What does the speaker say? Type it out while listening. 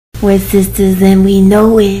We're sisters and we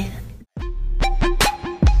know it.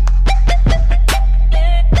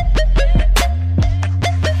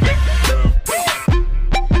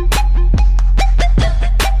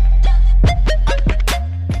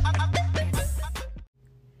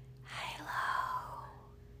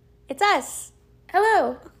 It's us.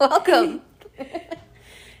 Hello. Welcome.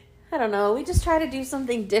 I don't know. We just try to do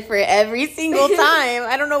something different every single time.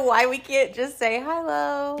 I don't know why we can't just say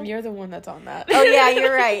hello. You're the one that's on that. Oh, yeah,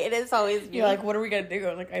 you're right. It is always me. You're like, what are we going to do?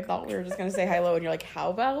 I'm like, I thought we were just going to say hello. And you're like, how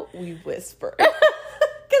about we whisper? Because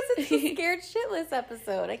it's a scared shitless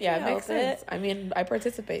episode. I can't it makes sense. I mean, I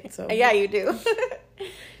participate, so. Yeah, you do.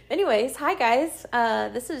 Anyways, hi, guys.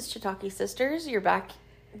 This is Shiitake Sisters. You're back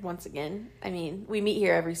once again. I mean, we meet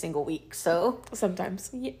here every single week, so.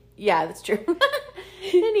 Sometimes. Yeah, that's true.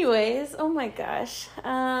 Anyways, oh my gosh.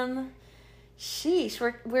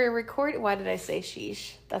 Sheesh. We're recording. Why did I say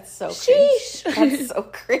sheesh? That's so cringe. That's so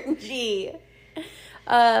cringy.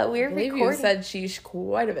 We're recording. You said sheesh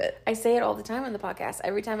quite a bit. I say it all the time on the podcast.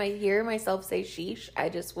 Every time I hear myself say sheesh, I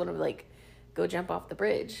just want to go jump off the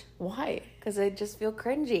bridge. Why? Because I just feel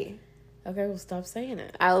cringy. Okay, well, stop saying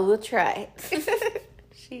it. I will try.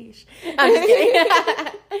 Sheesh. I'm just kidding.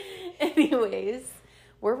 Anyways,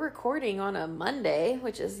 we're recording on a Monday,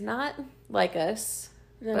 which is not like us.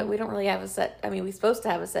 No. But we don't really have a set. I mean, we're supposed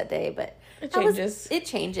to have a set day, but it changes. It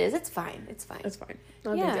changes. It's fine. It's fine.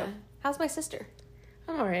 Not a big deal. How's my sister?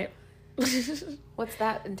 I'm all right. What's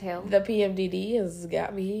that entail? The PMDD has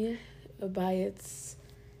got me by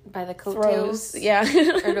the coattails. Yeah.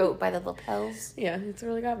 Or no, by the lapels. Yeah, it's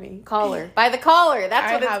really got me. Collar. By the collar.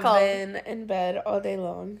 That's what it's called. I have been in bed all day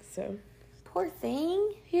long, so. Poor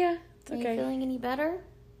thing. Yeah, it's okay. Are you feeling any better?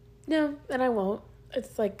 No, and I won't.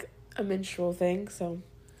 It's like a menstrual thing, so.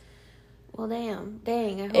 Well,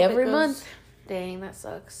 dang. I hope every month. Dang, that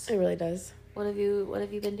sucks. It really does. What have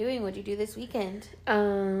you been doing? What'd you do this weekend?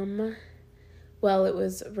 Well, it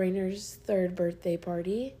was Rainer's 3rd birthday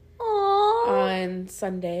party. Aww. On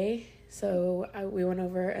Sunday, so we went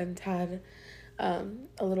over and had a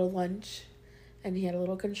little lunch, and he had a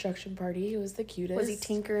little construction party. He was the cutest. Was he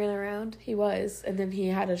tinkering around? He was, and then he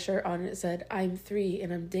had a shirt on that said, "I'm 3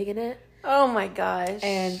 and I'm digging it." Oh my gosh.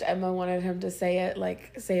 And Emma wanted him to say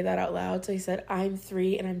that out loud, so he said, "I'm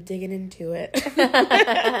 3 and I'm digging into it."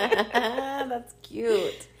 That's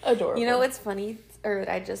cute. Adorable. You know what's funny, or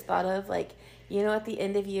I just thought of, at the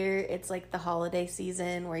end of year, it's the holiday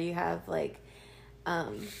season where you have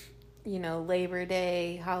Labor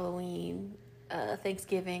Day, Halloween,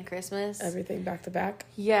 Thanksgiving, Christmas. Everything back to back.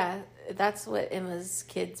 Yeah, that's what Emma's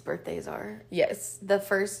kids' birthdays are. Yes. The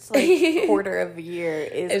first quarter of the year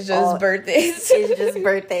is just birthdays. It's just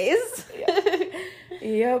birthdays. Yeah.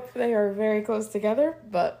 Yep, they are very close together,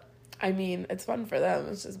 but I mean, it's fun for them.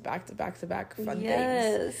 It's just back to back to back fun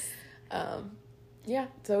things. Yeah,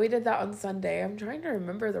 so we did that on Sunday. I'm trying to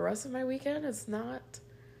remember the rest of my weekend.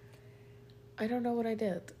 I don't know what I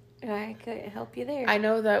did. I could help you there. I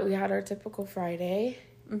know that we had our typical Friday.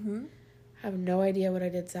 Mm-hmm. I have no idea what I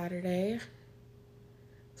did Saturday.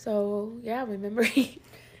 So, yeah, my memory.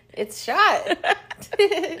 It's shot.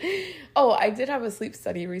 Oh, I did have a sleep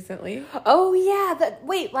study recently. Oh, yeah.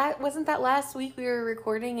 Wasn't that last week we were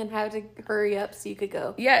recording and had to hurry up so you could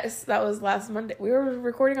go? Yes, that was last Monday. We were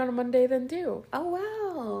recording on a Monday then, too. Oh,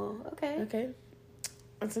 wow. Okay.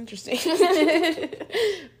 That's interesting.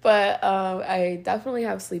 But I definitely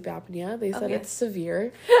have sleep apnea. They said it's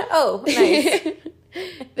severe. Oh, nice.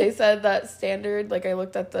 They said that standard, I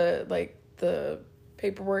looked at the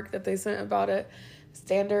paperwork that they sent about it.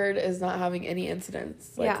 Standard is not having any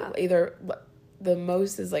incidents. Either the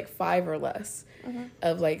most is 5 or less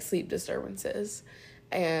of sleep disturbances.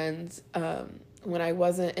 And when I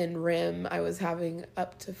wasn't in REM, I was having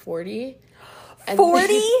up to 40.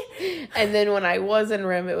 40? And then when I was in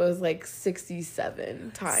REM, it was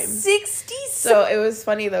 67 times. 60? So it was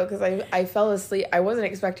funny though, because I fell asleep. I wasn't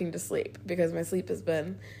expecting to sleep because my sleep has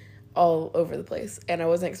been all over the place. And I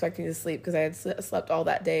wasn't expecting to sleep because I had slept all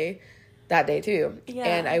that day too. Yeah.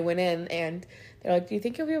 And I went in and they're like, "Do you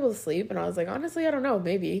think you'll be able to sleep?" And I was like, "Honestly, I don't know,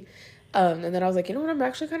 maybe." And then I was like, "You know what? I'm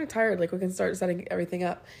actually kind of tired. We can start setting everything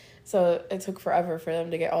up." So it took forever for them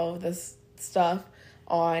to get all of this stuff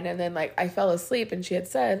on. And then I fell asleep and she had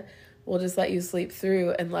said, "We'll just let you sleep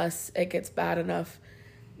through unless it gets bad enough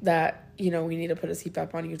that, we need to put a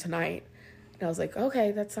CPAP on you tonight." And I was like,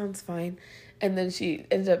 "Okay, that sounds fine." And then she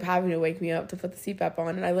ended up having to wake me up to put the CPAP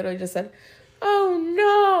on. And I literally just said, "Oh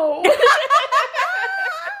no."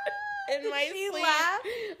 In my sleep.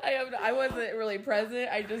 I wasn't really present.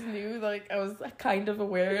 I just knew, I was kind of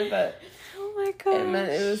aware that oh my gosh, it meant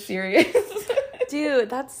it was serious. Dude,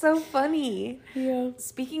 that's so funny. Yeah.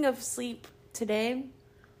 Speaking of sleep, today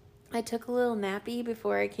I took a little nappy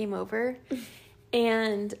before I came over.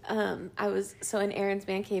 And I was, so in Aaron's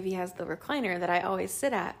man cave, he has the recliner that I always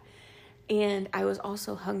sit at. And I was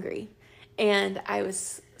also hungry. And I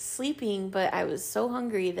was sleeping, but I was so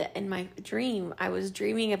hungry that in my dream, I was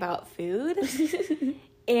dreaming about food.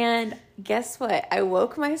 And guess what? I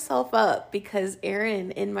woke myself up because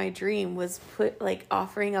Aaron in my dream was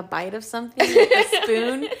offering a bite of something with a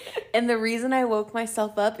spoon. And the reason I woke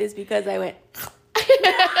myself up is because I went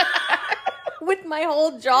with my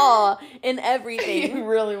whole jaw and everything. You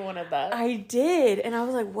really wanted that. I did. And I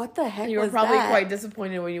was like, what the heck was that? You were probably quite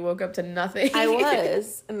disappointed when you woke up to nothing. I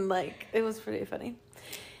was. And it was pretty funny.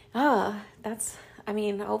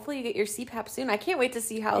 Hopefully you get your CPAP soon. I can't wait to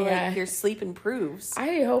see how your sleep improves.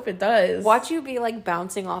 I hope it does. Watch you be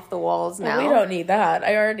bouncing off the walls now. Well, we don't need that.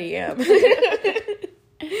 I already am.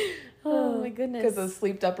 Oh my goodness. Because of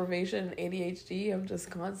sleep deprivation, ADHD, I'm just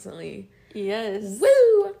constantly. Yes.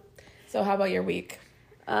 Woo! So how about your week?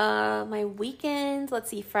 My weekend, let's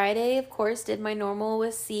see, Friday, of course, did my normal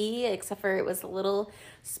with C, except for it was a little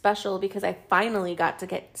special because I finally got to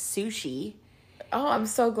get sushi. Oh, I'm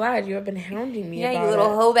so glad. You have been hounding me about it. Yeah, you little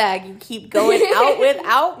Hoebag. You keep going out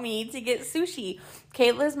without me to get sushi.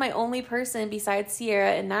 Kayla's my only person besides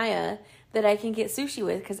Sierra and Naya that I can get sushi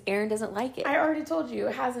with because Aaron doesn't like it. I already told you,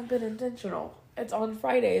 it hasn't been intentional. It's on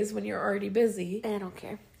Fridays when you're already busy. I don't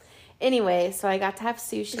care. Anyway, so I got to have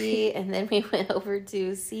sushi, and then we went over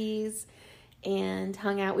to C's and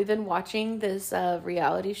hung out. We've been watching this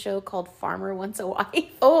reality show called Farmer Wants a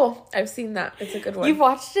Wife. Oh, I've seen that. It's a good one. You've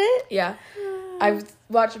watched it? Yeah. I've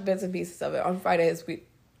watched bits and pieces of it. On Fridays, we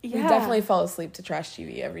definitely fall asleep to trash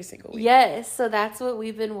TV every single week. Yes, so that's what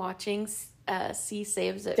we've been watching. C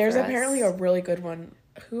saves it. There's for apparently us. a really good one.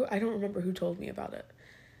 I don't remember who told me about it.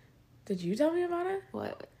 Did you tell me about it?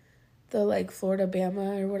 What? The Florida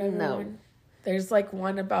Bama or whatever. No. One. There's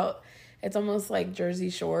one about, it's almost like Jersey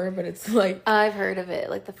Shore, but it's I've heard of it,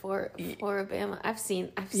 the Floribama. I've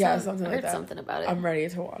heard something about it. I'm ready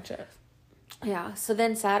to watch it. Yeah. So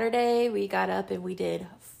then Saturday we got up and we did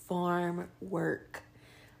farm work,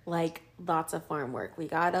 lots of farm work. We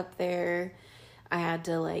got up there. I had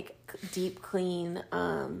to deep clean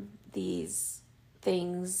these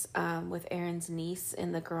things with Aaron's niece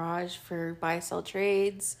in the garage for buy-sell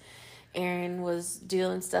trades. Aaron was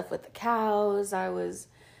doing stuff with the cows. I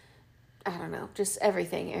don't know, just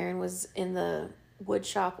everything. Aaron was in the wood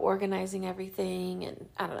shop organizing everything, and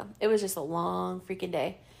I don't know. It was just a long freaking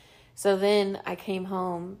day. So then I came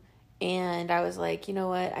home and I was like, you know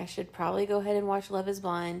what? I should probably go ahead and watch Love is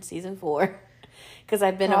Blind season 4 because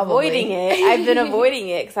I've been avoiding it. I've been avoiding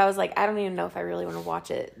it because I was like, I don't even know if I really want to watch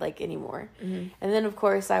it anymore. Mm-hmm. And then of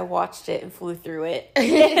course I watched it and flew through it.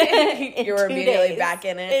 You were immediately back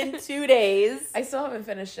in it. In 2 days. I still haven't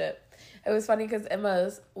finished it. It was funny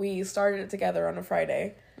because we started it together on a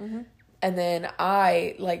Friday. Mm-hmm. And then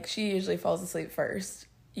she usually falls asleep first.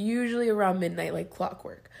 Usually around midnight, like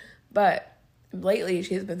clockwork. But lately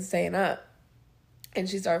she's been staying up. And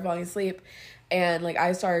she started falling asleep. And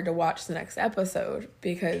I started to watch the next episode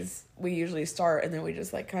because we usually start and then we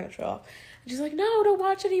just kind of trail off. And she's like, no, don't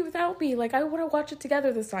watch any without me. I want to watch it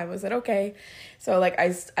together this time. I said, okay. So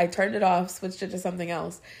I turned it off, switched it to something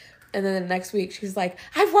else. And then the next week she's like,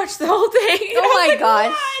 I've watched the whole thing. Oh my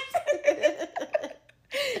gosh.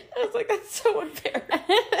 I was like, that's so unfair.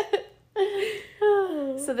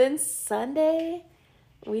 So then Sunday,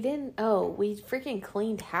 we freaking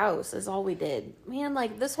cleaned house is all we did. Man,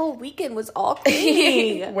 this whole weekend was all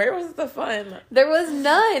cleaning. Where was the fun? There was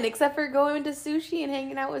none except for going to sushi and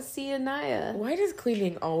hanging out with Sia and Naya. Why does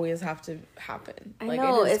cleaning always have to happen? I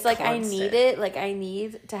know. It's constant. I need it. I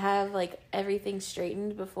need to have everything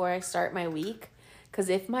straightened before I start my week. Because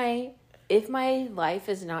if my life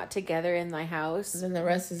is not together in my house, then the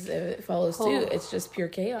rest it follows suit. It's just pure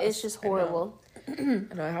chaos. It's just horrible. I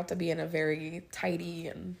know I have to be in a very tidy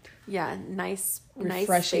and nice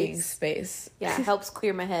refreshing space. Yeah, it helps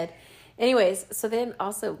clear my head. Anyways, so then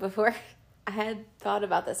also before I had thought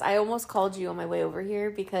about this, I almost called you on my way over here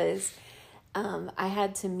because I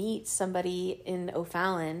had to meet somebody in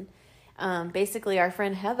O'Fallon. Basically our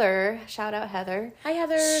friend Heather, shout out Heather. Hi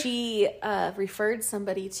Heather. She referred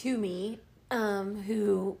somebody to me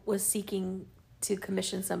who was seeking to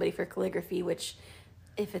commission somebody for calligraphy, which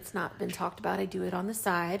if it's not been talked about, I do it on the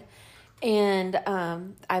side. And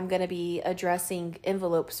I'm going to be addressing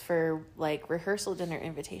envelopes for rehearsal dinner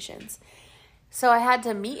invitations. So I had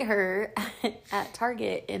to meet her at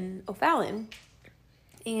Target in O'Fallon.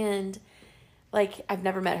 And I've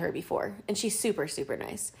never met her before. And she's super, super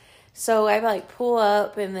nice. So I like pull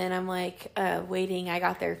up and then I'm like waiting. I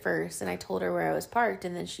got there first and I told her where I was parked,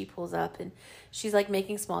 and then she pulls up and she's like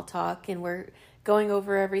making small talk and we're going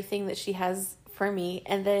over everything that she has for me.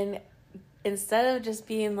 And then instead of just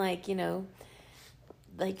being like, you know,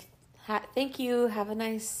 like, thank you, have a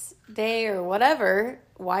nice day or whatever,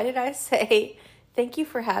 why did I say, thank you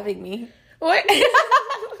for having me? What?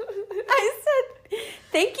 I said,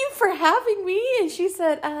 thank you for having me. And she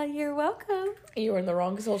said, you're welcome. You were in the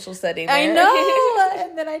wrong social setting there. I know.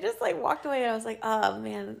 And then I just like walked away and I was like, oh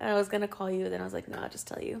man, I was going to call you. And then I was like, no, I'll just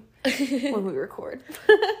tell you when we record.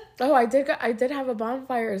 Oh, I did have a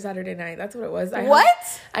bonfire Saturday night. That's what it was.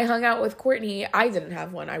 I hung out with Courtney. I didn't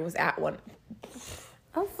have one. I was at one.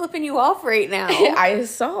 I'm flipping you off right now. I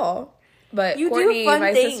saw. But you Courtney,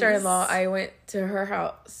 my things. sister-in-law, I went to her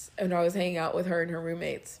house and I was hanging out with her and her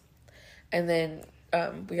roommates. And then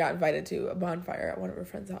we got invited to a bonfire at one of her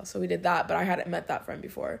friend's house. So we did that, but I hadn't met that friend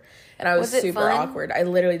before. And I was super awkward. I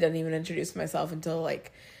literally didn't even introduce myself until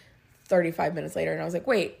like 35 minutes later. And I was like,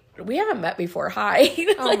 wait, we haven't met before. Hi.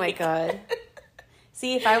 Oh my God.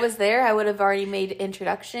 See, if I was there, I would have already made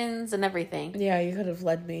introductions and everything. Yeah, you could have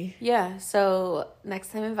led me. Yeah, so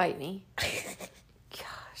next time invite me.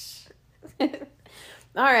 Gosh.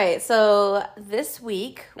 All right, so this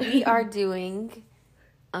week we are doing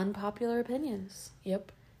unpopular opinions.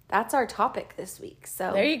 Yep. That's our topic this week.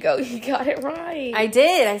 So there you go. You got it right. I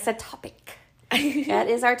did. I said topic. That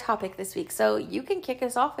is our topic this week. So you can kick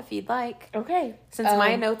us off if you'd like. Okay. Since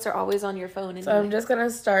my notes are always on your phone. Anyway. So I'm just going to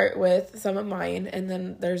start with some of mine. And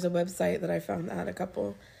then there's a website that I found that had a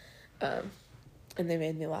couple. And they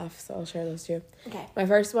made me laugh. So I'll share those too. Okay. My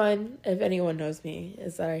first one, if anyone knows me,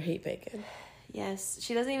 is that I hate bacon. Yes.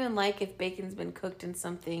 She doesn't even like if bacon's been cooked in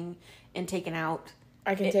something and taken out.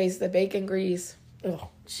 I can taste the bacon grease. Ugh.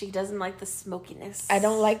 She doesn't like the smokiness. I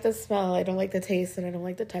don't like the smell. I don't like the taste. And I don't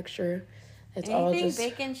like the texture. It's anything all just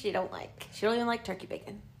bacon she don't like. She don't even like turkey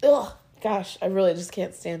bacon. Ugh, gosh, I really just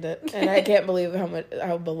can't stand it, and I can't believe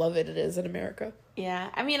how beloved it is in America. Yeah,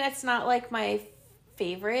 I mean it's not like my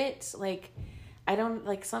favorite. Like I don't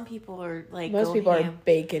like some people are like most people are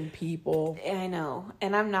bacon people. I know,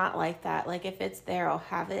 and I'm not like that. Like if it's there, I'll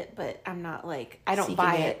have it, but I'm not like I don't seeking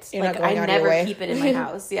buy it. it. Like I never keep it in my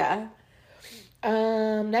house. Yeah.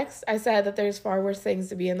 Next, I said that there's far worse things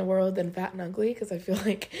to be in the world than fat and ugly because I feel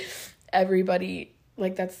like everybody,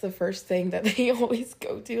 like, that's the first thing that they always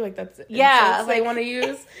go to. Like, that's like, they want to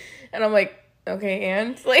use. And I'm like, okay,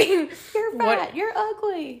 and like, you're fat, you're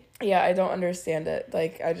ugly. Yeah, I don't understand it.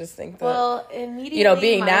 Like, I just think that, well, immediately,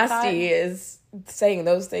 being nasty is saying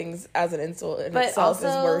those things as an insult in itself is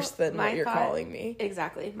worse than what you're calling me.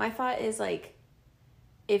 Exactly. My thought is like,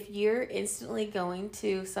 if you're instantly going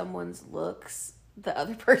to someone's looks, the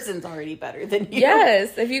other person's already better than you.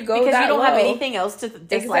 Yes, if you go because that you don't low, have anything else to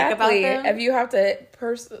dislike about them. If you have to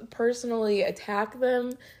personally attack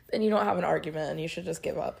them, then you don't have an argument and you should just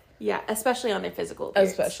give up. Yeah, especially on their physical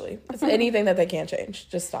appearance. Especially. It's anything that they can't change.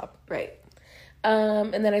 Just stop. Right.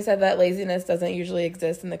 And then I said that laziness doesn't usually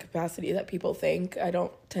exist in the capacity that people think. I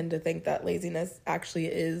don't tend to think that laziness actually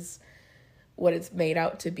is what it's made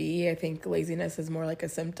out to be. I think laziness is more like a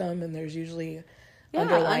symptom, and there's usually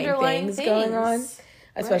underlying things going on,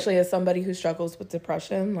 especially as somebody who struggles with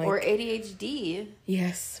depression, like, or ADHD.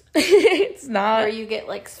 Yes. It's not, or you get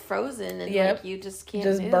like frozen and like you just can't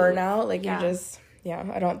move. Burn out, like you just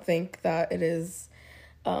I don't think that it is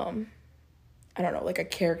I don't know, like a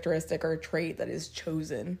characteristic or a trait that is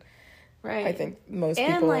chosen. Right. I think most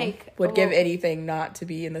people would give anything not to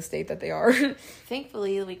be in the state that they are.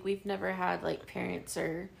 Thankfully, like, we've never had like parents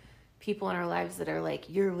or people in our lives that are like,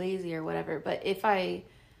 you're lazy or whatever. But if I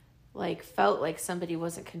like felt like somebody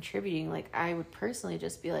wasn't contributing, like, I would personally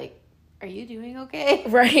just be like, are you doing okay?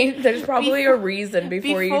 Right. There's probably a reason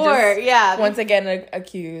before you just once again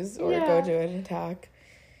accuse or go to an attack.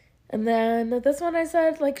 And then this one I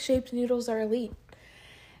said, like, shaped noodles are elite.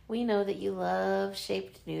 We know that you love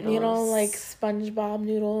shaped noodles. You know, like SpongeBob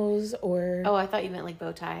noodles or... Oh, I thought you meant like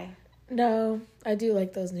bow tie. No, I do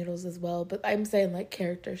like those noodles as well, but I'm saying like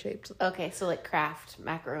character shaped. Okay, so like Kraft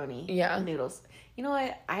macaroni noodles. You know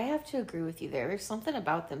what? I have to agree with you there. There's something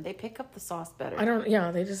about them. They pick up the sauce better.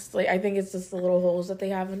 They just like, I think it's just the little holes that they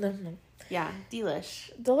have in them. Yeah,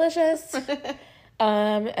 delicious.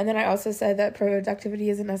 And then I also said that productivity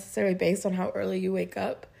isn't necessarily based on how early you wake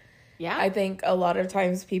up. Yeah. I think a lot of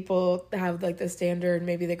times people have like the standard,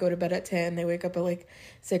 maybe they go to bed at 10, they wake up at like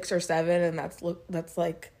 6 or 7, and that's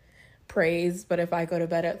like praise. But if I go to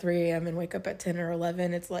bed at 3 a.m. and wake up at 10 or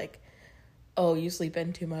 11, it's like, oh, you sleep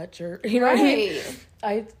in too much, or you know what I mean?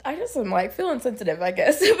 I just am like feeling sensitive, I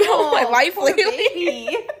guess, about my life lately.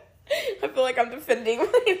 Baby. I feel like I'm defending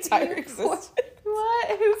my entire existence.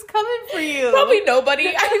 What? Who's coming for you? Probably nobody.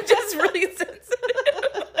 I'm just really sensitive.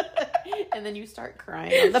 And then you start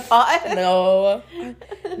crying on the pod. No,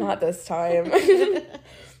 not this time.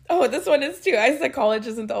 Oh, this one is too. I said college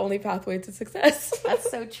isn't the only pathway to success. That's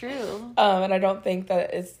so true. And I don't think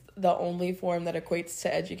that it's the only form that equates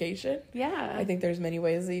to education. Yeah. I think there's many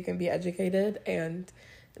ways that you can be educated, and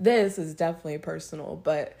this is definitely personal,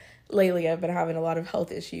 but lately I've been having a lot of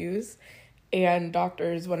health issues, and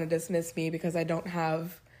doctors want to dismiss me because I don't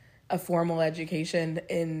have a formal education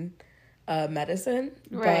in medicine,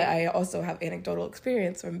 right. But I also have anecdotal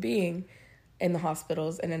experience from being in the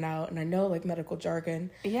hospitals in and out, and I know like medical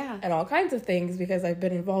jargon and all kinds of things because I've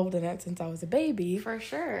been involved in it since I was a baby. For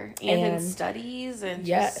sure. And in studies and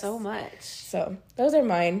just so much. So those are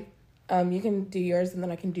mine. You can do yours and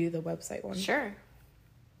then I can do the website one. Sure.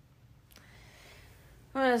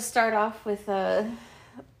 I'm going to start off with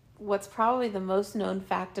what's probably the most known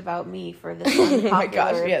fact about me for this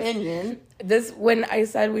unpopular opinion. This, when I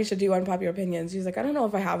said we should do unpopular opinions, she was like, I don't know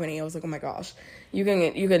if I have any. I was like, oh my gosh, you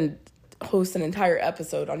can host an entire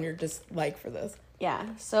episode on your dislike for this. Yeah.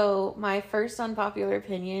 So my first unpopular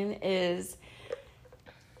opinion is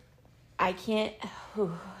I can't.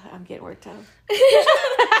 I'm getting worked up.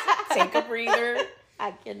 Take a breather.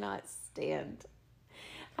 I cannot stand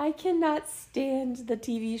the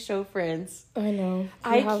TV show Friends. I know.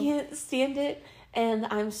 Can't stand it. And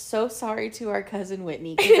I'm so sorry to our cousin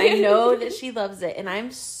Whitney because I know that she loves it, and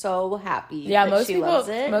I'm so happy that she loves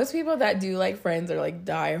it. Most people that do like Friends are like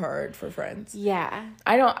die hard for Friends. Yeah.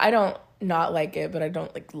 I don't not like it, but I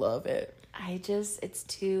don't like love it. It's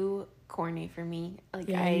too corny for me. Like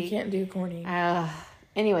you can't do corny.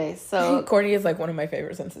 Anyway, so corny is like one of my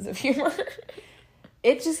favorite senses of humor.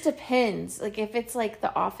 It just depends. Like if it's like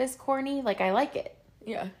The Office corny, like I like it.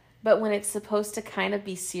 Yeah. But when it's supposed to kind of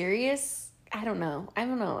be serious, I don't know.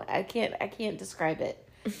 I can't describe it.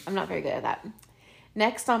 I'm not very good at that.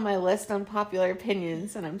 Next on my list, unpopular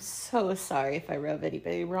opinions, and I'm so sorry if I rub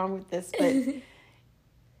anybody wrong with this, but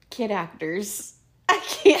kid actors. I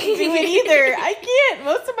can't do it either. I can't.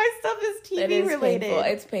 Most of my stuff is TV related. Painful.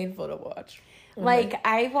 It's painful to watch. Like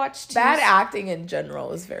I watched bad acting in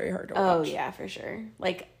general is very hard to watch. Oh yeah, for sure.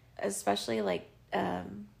 Like especially like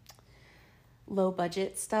low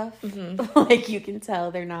budget stuff. Mm-hmm. Like you can tell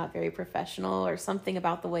they're not very professional, or something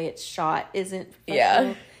about the way it's shot isn't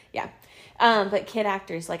professional. Yeah. But kid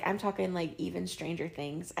actors, like I'm talking like even Stranger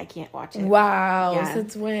Things, I can't watch it. Wow. Yeah.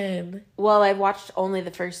 Since when? Well, I've watched only the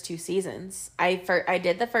first 2 seasons. I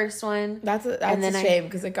did the first one. That's a shame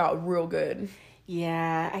because it got real good.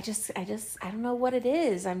 Yeah, I don't know what it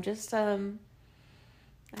is. I'm just I'm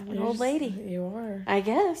an old lady. You are. I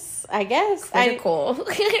guess. Critical.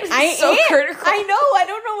 I so am. critical. I know. I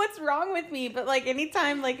don't know what's wrong with me, but like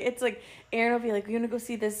anytime, like it's like Aaron will be like, "You want to go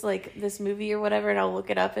see this movie or whatever?" And I'll look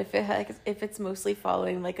it up if it's mostly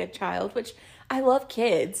following like a child, which I love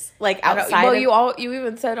kids. Like outside. Well, you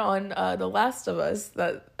even said on The Last of Us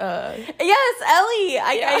that. Yes, Ellie.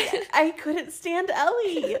 I couldn't stand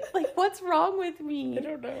Ellie. Like, what's wrong with me? I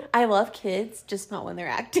don't know. I love kids, just not when they're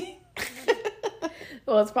acting.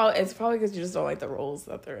 Well, it's probably because you just don't like the roles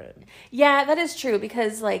that they're in. Yeah, that is true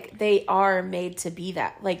because like they are made to be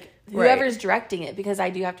that. Like whoever's directing it, because I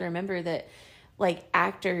do have to remember that like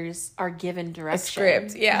actors are given direction. A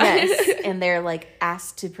script, yeah. Yes, and they're like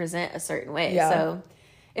asked to present a certain way. Yeah. So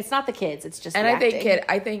it's not the kids, it's just I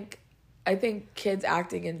think kids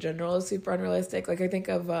acting in general is super unrealistic. Like I think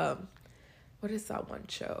of what is that one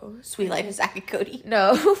show? Sweet Life of Zack and Cody.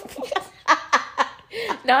 No.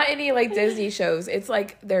 Not any like Disney shows. It's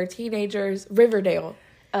like they're teenagers. Riverdale.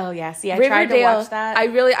 Oh yeah, see, I tried to watch that.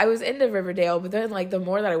 I was into Riverdale, but then like the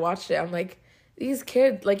more that I watched it, I'm like, these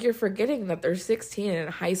kids, like you're forgetting that they're 16 and in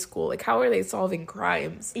high school. Like how are they solving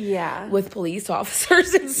crimes? Yeah, with police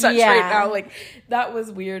officers and such right now. Like that was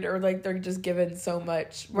weird. Or like they're just given so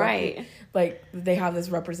much right. Like they have this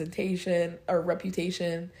reputation.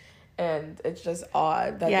 And it's just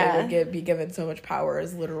odd that they would be given so much power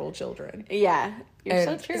as literal children. Yeah, you're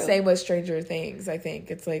so true. Same with Stranger Things. I think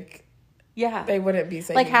it's like, they wouldn't be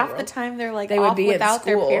saving like half the world. The time they're like they off would be without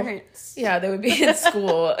in school. Their parents. Yeah, they would be in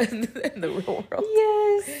school in the real world.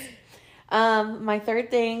 Yes. My third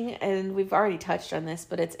thing, and we've already touched on this,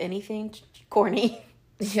 but it's anything corny,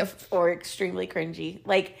 or extremely cringy.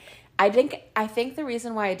 Like. I think the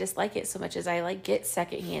reason why I dislike it so much is I like get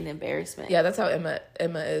secondhand embarrassment. Yeah, that's how Emma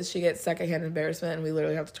is. She gets secondhand embarrassment, and we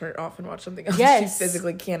literally have to turn it off and watch something else. Yes. She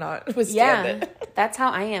physically cannot withstand it. That's how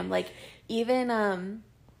I am. Like even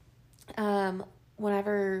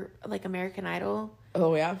whenever like American Idol.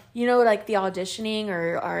 Oh yeah. You know, like the auditioning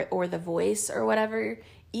or The Voice or whatever.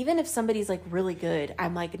 even if somebody's like really good,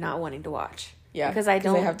 I'm like not wanting to watch. Yeah, because I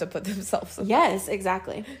don't. They have to put themselves in Yes,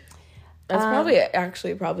 exactly. That's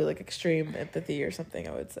probably like extreme empathy or something,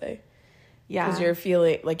 I would say. Yeah. Because you're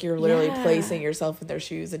feeling like you're literally placing yourself in their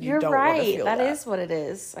shoes and you don't want to feel that. That is what it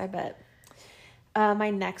is, I bet. My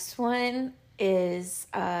next one is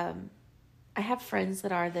I have friends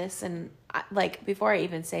that are this, and like before I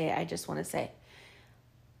even say it, I just want to say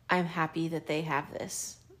I'm happy that they have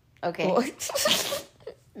this. Okay.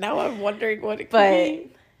 Now I'm wondering what it could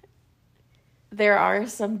be. There are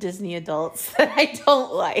some Disney adults that I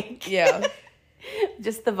don't like. Yeah.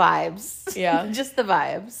 Just the vibes. Yeah. Just the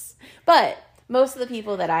vibes. But most of the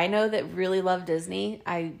people that I know that really love Disney,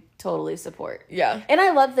 I totally support. Yeah. And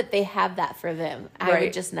I love that they have that for them. I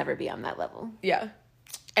would just never be on that level. Yeah.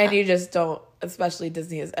 And you just don't, especially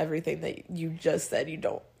Disney is everything that you just said you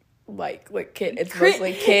don't like kid. It's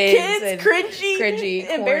mostly kids and cringy,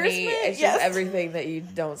 corny. It's just everything that you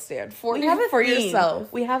don't stand for. We have a for theme.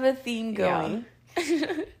 Yourself. We have a theme going.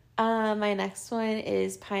 Yeah. My next one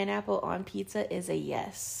is pineapple on pizza is a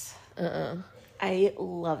yes. I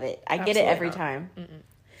love it. I get it every time.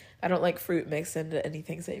 I don't like fruit mixed into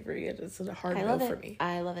anything savory. It's a hard no for me.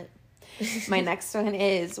 I love it. My next one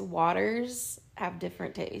is waters have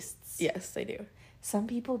different tastes. Yes, they do. Some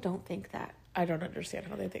people don't think that. I don't understand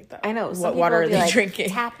how they think that. I know. What water are they drinking?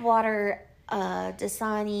 Tap water,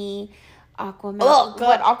 Dasani, Aqua. Oh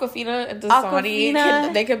God, Aquafina and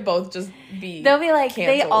Dasani. They can both just be. They'll be like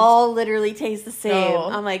canceled. They all literally taste the same. No,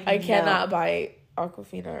 I'm like, I cannot buy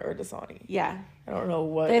Aquafina or Dasani. Yeah, I don't know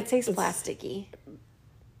what. It tastes plasticky.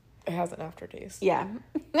 It has an aftertaste. Yeah.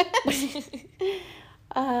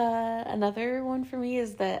 Another one for me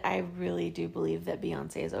is that I really do believe that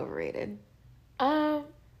Beyonce is overrated.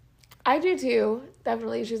 I do too.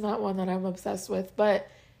 Definitely, she's not one that I'm obsessed with, but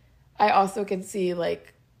I also can see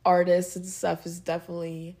like artists and stuff is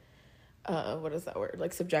definitely what is that word?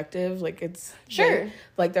 Like subjective. Like it's sure.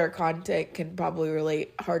 Like their content can probably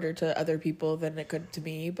relate harder to other people than it could to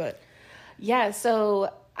me, but yeah.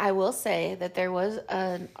 So I will say that there was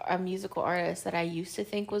a musical artist that I used to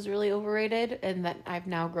think was really overrated and that I've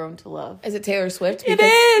now grown to love. Is it Taylor Swift? It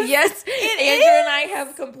is! Yes. Andrew and I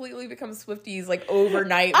have completely become Swifties like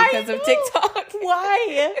overnight because of TikTok.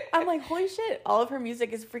 Why? I'm like, holy shit. All of her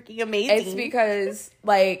music is freaking amazing. It's because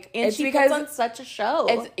like... And it's she because puts on such a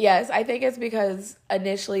show. Yes, I think it's because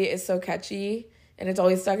initially it's so catchy and it's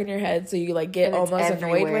always stuck in your head, so you like get almost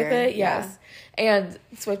annoyed with it. Yes. Yeah. And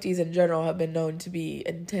Swifties in general have been known to be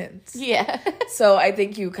intense. Yeah. So I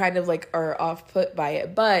think you kind of like are off put by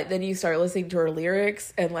it. But then you start listening to her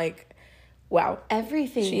lyrics and like, wow.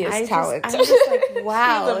 Everything. She is talented. I'm just like,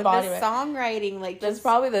 wow. The songwriting. Like, that's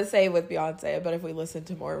probably the same with Beyonce. But if we listened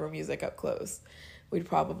to more of her music up close, we'd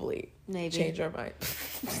probably change our mind.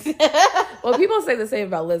 Well, people say the same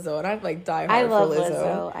about Lizzo, and I'm like die hard for Lizzo. I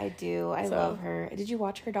love Lizzo. I do. I love her. Did you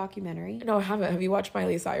watch her documentary? No, I haven't. Have you watched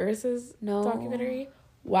Miley Cyrus's No. documentary?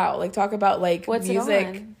 Wow, like talk about like what's music.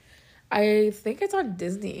 It on? I think it's on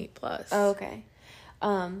Disney Plus. Oh, okay.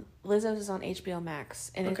 Lizzo's is on HBO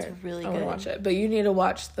Max, and it's really good. I want to watch it, but you need to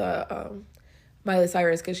watch the Miley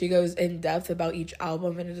Cyrus because she goes in depth about each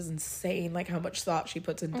album, and it is insane, like how much thought she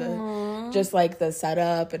puts into just like the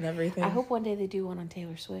setup and everything. I hope one day they do one on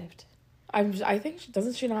Taylor Swift. I think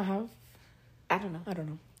doesn't she not have? I don't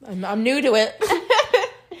know. I'm new to it.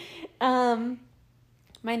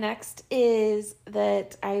 My next is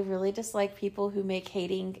that I really dislike people who make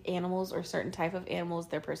hating animals or certain type of animals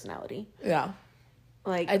their personality. Yeah,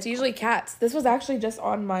 like it's usually cats. This was actually just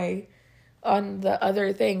on the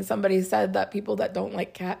other thing. Somebody said that people that don't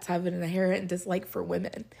like cats have an inherent dislike for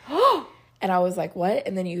women. And I was like, what?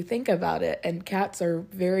 And then you think about it, and cats are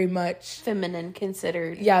very much... feminine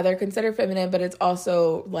considered. Yeah, they're considered feminine, but it's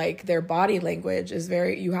also, like, their body language is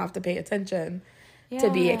very... You have to pay attention to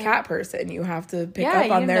be a cat person. You have to pick up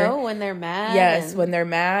on their... Yeah, you know when they're mad. Yes, when they're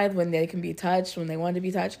mad, when they can be touched, when they want to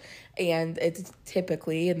be touched. And it's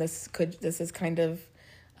typically, and this is kind of...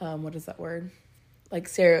 what is that word? Like,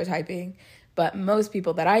 stereotyping. But most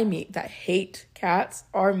people that I meet that hate cats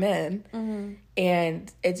are men. Mm-hmm.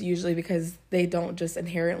 And it's usually because they don't just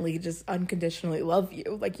inherently just unconditionally love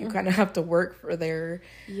you. Like, you kind of have to work for their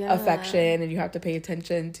affection, and you have to pay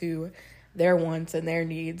attention to their wants and their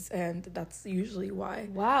needs. And that's usually why.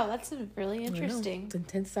 Wow, that's really interesting. It's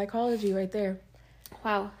intense psychology right there.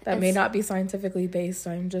 Wow. That may not be scientifically based.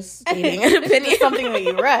 I'm just stating an opinion. Something that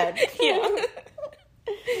you read. Yeah.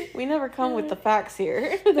 We never come with the facts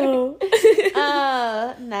here. No.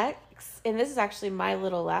 Next, and this is actually my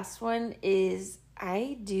little last one, is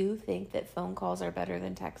I do think that phone calls are better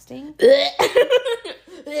than texting.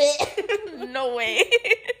 No way.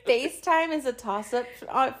 FaceTime is a toss-up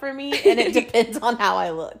for me, and it depends on how I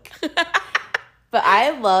look. But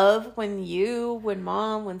I love when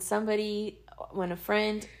Mom, when a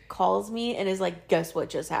friend calls me and is like, guess what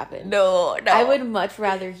just happened? No. I would much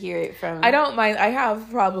rather hear it from... I don't mind. I have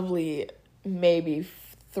probably maybe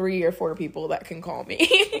 3 or 4 people that can call me.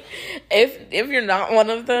 if you're not one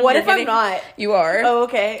of them... What if I'm not? You are. Oh,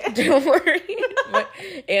 okay. Don't worry.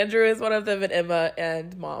 Andrew is one of them, and Emma,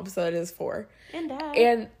 and Mom, so it is 4. And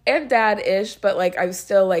Dad. And Dad-ish, but, like, I'm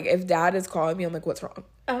still, like, if Dad is calling me, I'm like, what's wrong?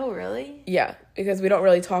 Oh, really? Yeah, because we don't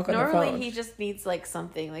really talk on the phone. Normally, he just needs, like,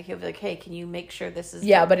 something. Like, he'll be like, hey, can you make sure this is...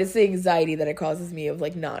 Yeah, but it's the anxiety that it causes me of,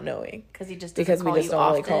 like, not knowing. Because he just doesn't call you often? Because we just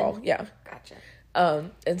don't really call. Yeah. Gotcha.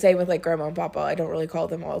 And same with, like, Grandma and Papa. I don't really call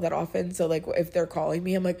them all that often. So, like, if they're calling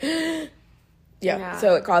me, I'm like... yeah,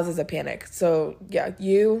 so it causes a panic. So, yeah,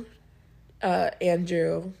 you,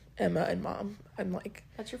 Andrew, Emma, and Mom. I'm, like...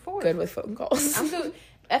 That's your 4. Good with phone calls. I'm good...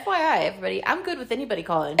 FYI, everybody, I'm good with anybody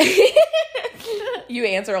calling. You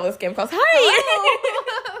answer all the scam calls.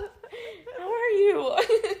 Hi! How are you?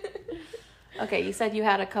 Okay, you said you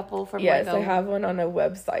had a couple from... Yes, I have one on a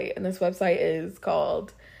website. And this website is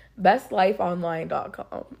called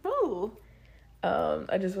bestlifeonline.com. Ooh.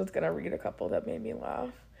 I just was going to read a couple that made me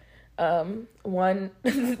laugh. Number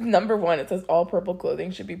 1, it says all purple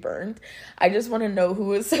clothing should be burned. I just want to know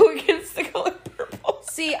who is so against the color purple.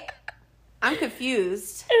 See, I'm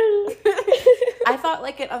confused. I thought,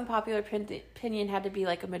 like, an unpopular opinion had to be,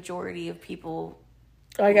 like, a majority of people.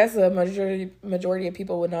 I guess the majority of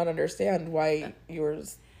people would not understand why you were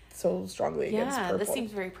so strongly against purple. Yeah, this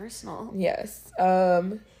seems very personal. Yes.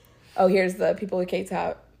 Here's the people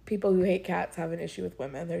who hate cats have an issue with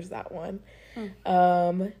women. There's that one.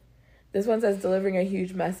 This one says delivering a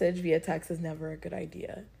huge message via text is never a good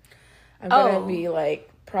idea. I'm going to be like,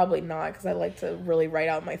 probably not, because I like to really write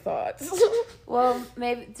out my thoughts. Well,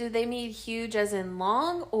 maybe, do they mean huge as in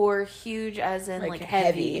long or huge as in like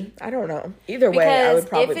heavy? I don't know. Either way, I would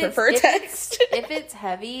probably prefer text. If it's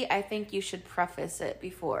heavy, I think you should preface it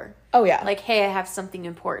before. Oh, yeah. Like, hey, I have something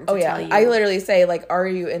important to tell you. I literally say, like, are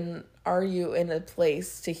you in a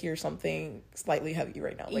place to hear something slightly heavy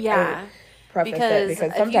right now? Like, yeah. Because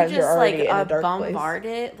sometimes you're already in a dark place. Bombard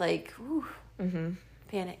it, like, whew,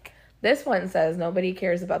 panic. This one says, nobody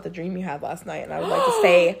cares about the dream you had last night. And I would like to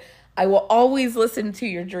say, I will always listen to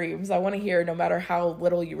your dreams. I want to hear no matter how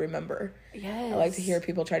little you remember. Yes. I like to hear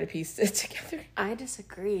people try to piece it together. I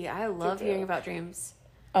disagree. I love hearing about dreams.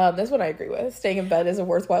 This one I agree with. Staying in bed is a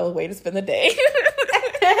worthwhile way to spend the day.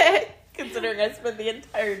 Considering I spent the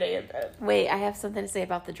entire day in bed. Wait, I have something to say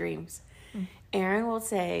about the dreams. Aaron will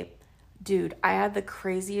say, dude, I had the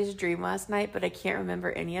craziest dream last night, but I can't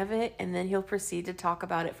remember any of it. And then he'll proceed to talk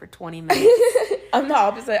about it for 20 minutes. I'm the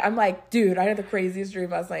opposite. I'm like, dude, I had the craziest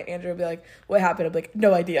dream last night. Andrew will be like, what happened? I'm like,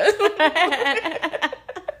 no idea.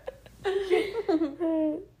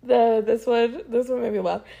 This one made me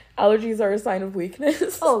laugh. Allergies are a sign of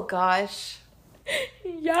weakness. Oh, gosh.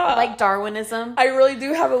 Yeah. Like Darwinism. I really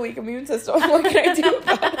do have a weak immune system. What can I do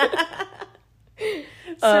about it?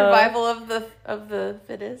 Survival of the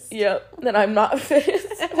fittest. Yep. Then I'm not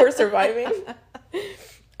fittest. We're surviving.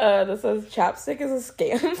 This says chapstick is a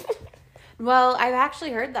scam. Well, I've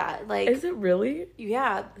actually heard that. Like, is it really?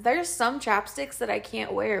 Yeah. There's some chapsticks that I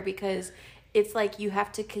can't wear because it's like you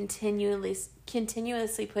have to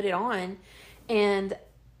continuously put it on, and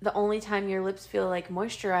the only time your lips feel like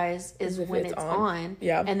moisturized is when it's on.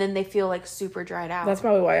 Yeah. And then they feel like super dried out. That's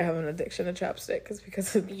probably why I have an addiction to chapstick, is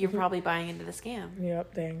because you're probably buying into the scam.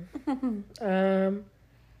 Yep, dang.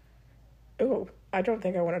 Oh, I don't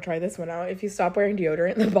think I want to try this one out. If you stop wearing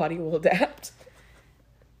deodorant, the body will adapt.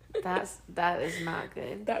 That is not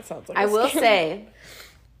good. That sounds like I will say,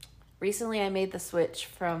 recently I made the switch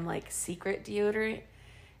from like Secret deodorant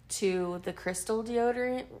to the crystal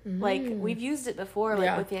deodorant. Like, we've used it before,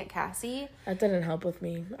 like with Aunt Cassie. That didn't help with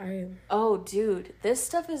me. Oh, dude, this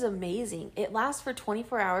stuff is amazing. It lasts for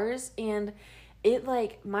 24 hours, and it,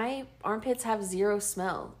 like, my armpits have zero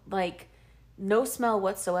smell. Like, no smell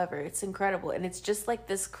whatsoever. It's incredible. And it's just like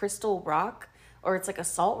this crystal rock, or it's like a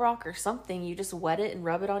salt rock or something. You just wet it and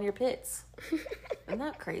rub it on your pits. Isn't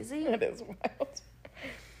that crazy? That is wild.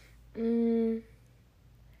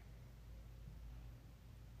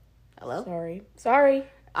 Hello? Sorry.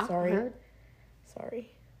 Awkward. Sorry.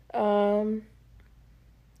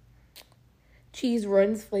 Cheese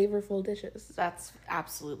ruins flavorful dishes. That's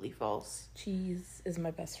absolutely false. Cheese is my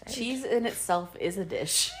best friend. Cheese in itself is a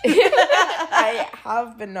dish. I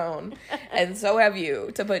have been known, and so have you,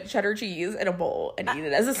 to put cheddar cheese in a bowl and eat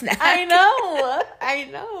it as a snack. I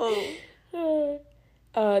know.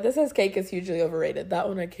 This says cake is hugely overrated. That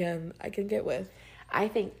one I can get with. I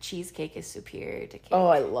think cheesecake is superior to cake. Oh,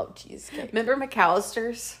 I love cheesecake. Remember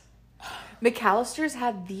McAllister's? McAllister's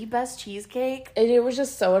had the best cheesecake. And it was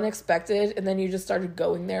just so unexpected, and then you just started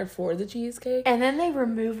going there for the cheesecake. And then they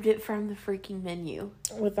removed it from the freaking menu.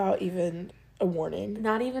 Without even a warning.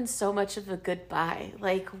 Not even so much of a goodbye.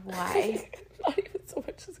 Like, why? Not even so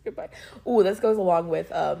much as a goodbye. Ooh, this goes along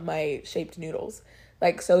with my shaped noodles.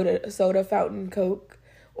 Like soda fountain Coke,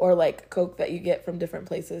 or like Coke that you get from different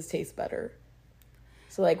places tastes better.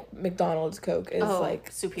 So like McDonald's Coke is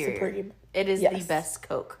like superior. Supreme. It is the best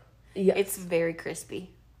Coke. Yes. It's very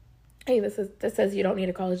crispy. Hey, this says you don't need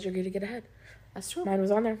a college degree to get ahead. That's true. Mine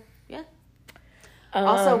was on there. Yeah.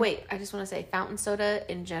 Also, wait, I just want to say fountain soda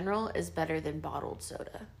in general is better than bottled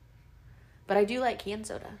soda. But I do like canned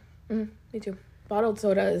soda. Me too. Bottled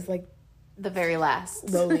soda is like the very last.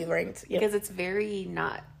 Lowly ranked. Yep. Because it's very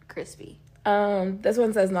not crispy. This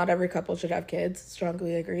one says not every couple should have kids.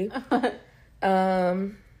 Strongly agree.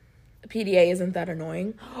 PDA isn't that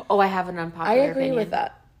annoying. Oh, I have an unpopular I agree opinion. with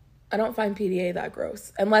that. I don't find PDA that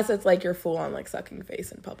gross. Unless it's like you're full on like sucking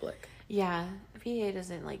face in public. Yeah. PDA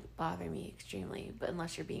doesn't like bother me extremely, but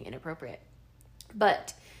unless you're being inappropriate.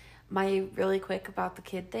 But my really quick about the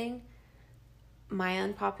kid thing, my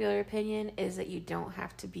unpopular opinion is that you don't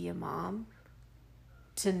have to be a mom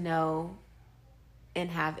to know and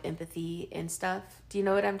have empathy and stuff. Do you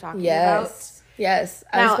know what I'm talking about? Yes.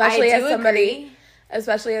 Now, especially I as do somebody agree.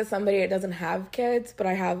 Especially as somebody that doesn't have kids, but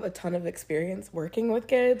I have a ton of experience working with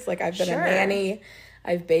kids. Like I've been a nanny,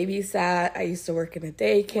 I've babysat, I used to work in a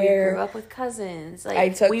daycare. We grew up with cousins. Like I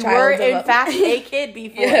took we child were develop- in fact a kid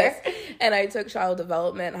before. Yes. And I took child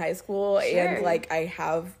development in high school, Sure. and like I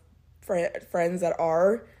have friends that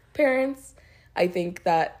are parents. I think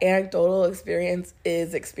that anecdotal experience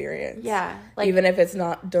is experience. Yeah. Like, even if it's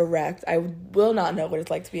not direct, I will not know what it's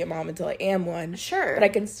like to be a mom until I am one. Sure. But I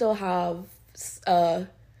can still have empathy.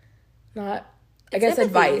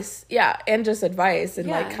 Advice. Yeah, and just advice and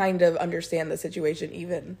Yeah. like kind of understand the situation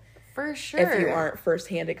even for sure. if you aren't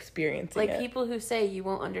firsthand experiencing like it. people who say you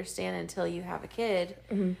won't understand until you have a kid.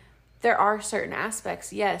 Mm-hmm. There are certain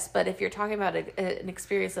aspects, yes, but if you're talking about an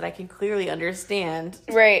experience that I can clearly understand,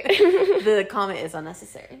 Right. the comment is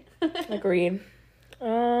unnecessary. Agreed.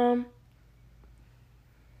 All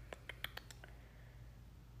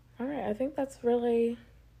right, I think that's really...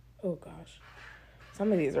 Oh, gosh.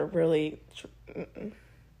 Some of these are really...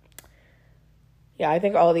 Yeah, I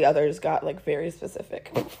think all the others got, like, very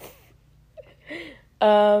specific.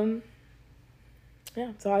 Yeah,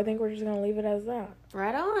 so I think we're just going to leave it as that.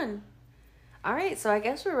 Right on. All right, so I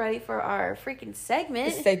guess we're ready for our freaking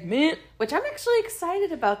segment. Which I'm actually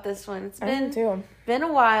excited about this one. It's I am too. been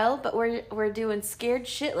a while, but we're doing Scared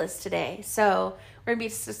Shitless today. So we're going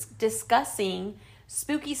to be discussing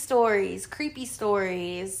spooky stories, creepy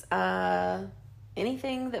stories,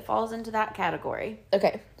 anything that falls into that category.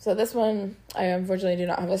 Okay, so this one, I unfortunately do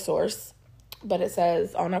not have a source, but it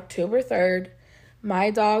says, on October 3rd,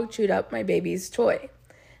 my dog chewed up my baby's toy.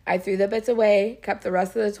 I threw the bits away, kept the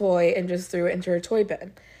rest of the toy, and just threw it into her toy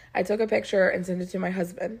bin. I took a picture and sent it to my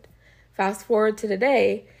husband. Fast forward to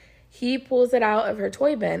today, he pulls it out of her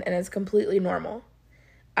toy bin and it's completely normal.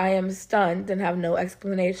 I am stunned and have no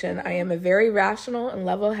explanation. I am a very rational and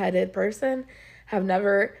level-headed person, have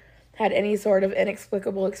never had any sort of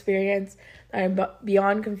inexplicable experience. I am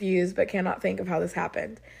beyond confused but cannot think of how this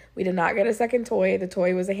happened. We did not get a second toy. The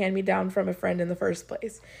toy was a hand-me-down from a friend in the first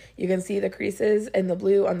place. You can see the creases in the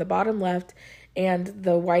blue on the bottom left and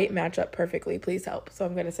the white match up perfectly. Please help. So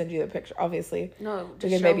I'm going to send you the picture. Obviously, No, we just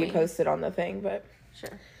can show maybe me. post it on the thing. But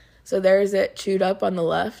Sure. so there's it chewed up on the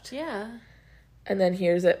left. Yeah. And then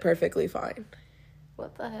here's it perfectly fine.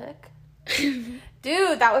 What the heck?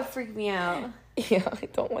 Dude, that would freak me out. Yeah, I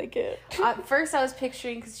don't like it. First, I was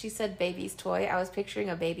picturing, because she said baby's toy, I was picturing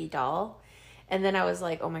a baby doll. And then I was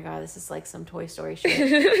like, oh my God, this is like some Toy Story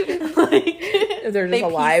shit. Like, They're just they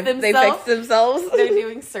alive. pieced They themselves. fixed themselves. They're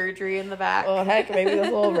doing surgery in the back. Oh, heck, maybe this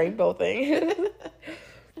little rainbow thing.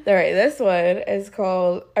 All right, this one is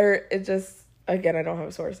called, or it just, again, I don't have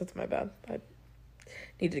a source. That's my bad. I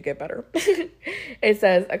need to get better. It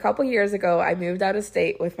says, a couple years ago, I moved out of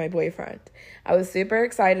state with my boyfriend. I was super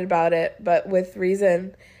excited about it, but with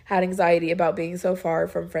reason, had anxiety about being so far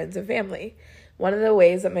from friends and family. One of the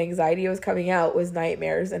ways that my anxiety was coming out was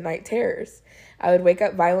nightmares and night terrors. I would wake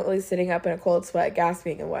up violently sitting up in a cold sweat,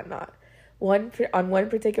 gasping and whatnot. On one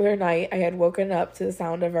particular night, I had woken up to the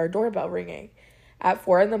sound of our doorbell ringing. At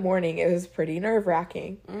 4 a.m, it was pretty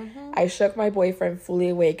nerve-wracking. Mm-hmm. I shook my boyfriend fully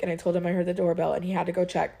awake, and I told him I heard the doorbell, and he had to go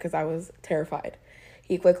check because I was terrified.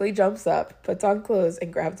 He quickly jumps up, puts on clothes,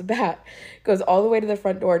 and grabs a bat. Goes all the way to the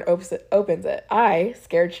front door and opens it. I,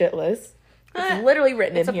 scared shitless, it's literally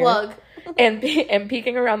written in here. It's a plug. and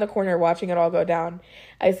peeking around the corner, watching it all go down.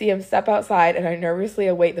 I see him step outside, and I nervously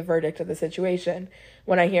await the verdict of the situation.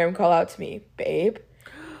 When I hear him call out to me, babe,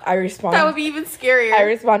 I respond. That would be even scarier. I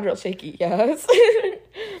respond real shaky, yes.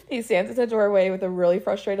 He stands in the doorway with a really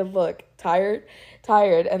frustrated look, tired,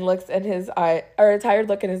 and looks in his eye, or a tired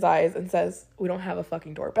look in his eyes, and says, "We don't have a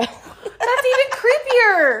fucking doorbell." That's even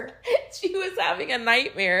creepier. She was having a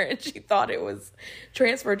nightmare, and she thought it was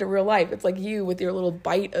transferred to real life. It's like you with your little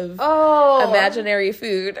bite of imaginary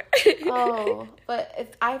food. But if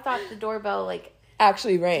I thought the doorbell, like,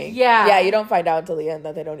 actually rang. Yeah, you don't find out until the end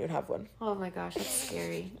that they don't even have one. Oh my gosh, that's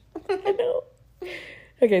scary. I know.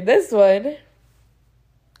 Okay, this one.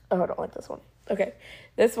 Oh, I don't like this one. Okay,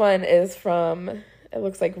 this one is from, it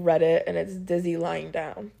looks like Reddit, and it's Dizzy Lying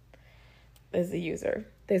Down is the user.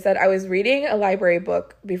 They said, I was reading a library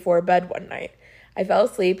book before bed one night. I fell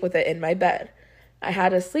asleep with it in my bed. I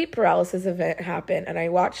had a sleep paralysis event happen, and I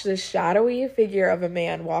watched this shadowy figure of a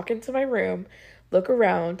man walk into my room, look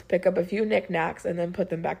around, pick up a few knickknacks, and then put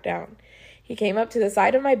them back down. He came up to the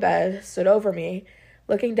side of my bed, stood over me,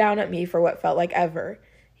 looking down at me for what felt like ever.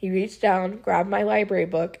 He reached down, grabbed my library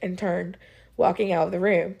book, and turned, walking out of the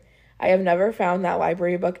room. I have never found that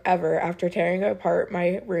library book ever after tearing apart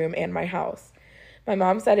my room and my house. My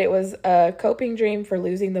mom said it was a coping dream for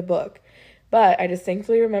losing the book, but I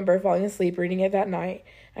distinctly remember falling asleep reading it that night.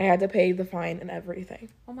 I had to pay the fine and everything.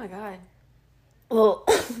 Oh my God. Well,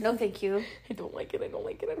 no thank you. I don't like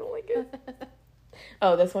it.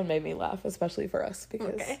 Oh, this one made me laugh, especially for us,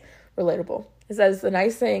 because relatable. It says, the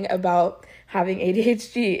nice thing about having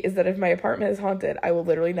ADHD is that if my apartment is haunted, I will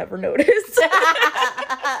literally never notice.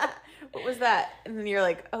 What was that? And then you're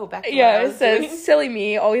like, oh, back to it says, silly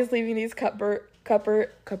me, always leaving these cupboards. I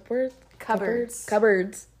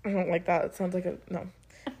don't like that. It sounds like no.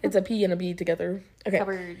 It's a P and a B together.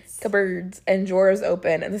 Okay. Cupboards and drawers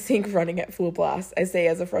open and the sink running at full blast. I say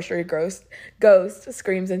as a frustrated ghost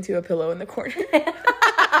screams into a pillow in the corner.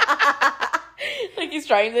 Like he's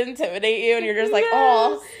trying to intimidate you, and you're just like,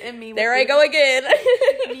 oh, and me there I go again.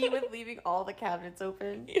 Me with leaving all the cabinets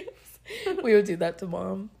open. Yes. We would do that to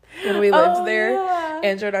Mom when we lived there. Yeah.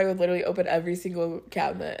 Andrew and I would literally open every single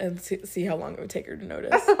cabinet and see how long it would take her to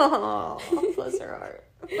notice. Oh, bless her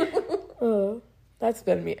heart. That's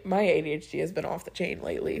been me. My ADHD has been off the chain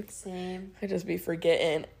lately. Same. I just be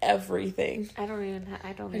forgetting everything. I don't even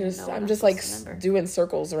know. I'm just like doing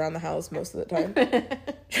circles around the house most of the time,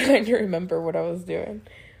 trying to remember what I was doing.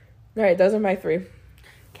 All right, those are my 3.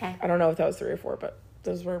 Okay. I don't know if that was 3 or 4, but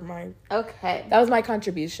those were my. Okay. That was my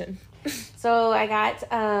contribution. So I got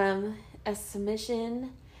a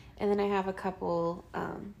submission, and then I have a couple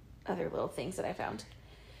other little things that I found.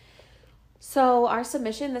 So our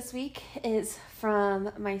submission this week is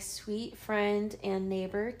from my sweet friend and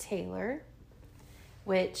neighbor, Taylor,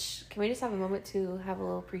 which, can we just have a moment to have a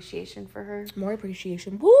little appreciation for her? More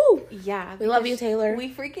appreciation. Woo! Yeah. We love you, Taylor.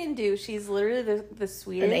 We freaking do. She's literally the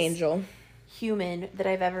sweetest. An angel. Human that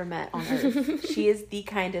I've ever met on earth. She is the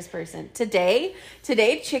kindest person. Today,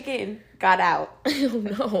 Chicken got out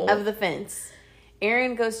of the fence.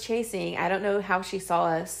 Erin goes chasing. I don't know how she saw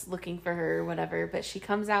us looking for her or whatever, but she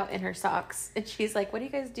comes out in her socks and she's like, what are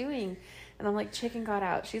you guys doing? And I'm like, Chicken got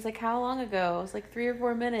out. She's like, how long ago? I was like, 3 or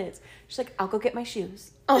 4 minutes. She's like, I'll go get my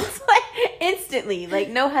shoes. Oh. It's like instantly, like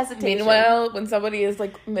no hesitation. Meanwhile, when somebody is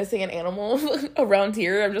like missing an animal around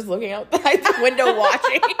here, I'm just looking out the window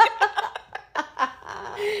watching.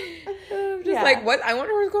 I'm just like, what? I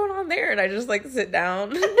wonder what's going on there. And I just like sit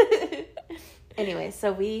down. Anyway,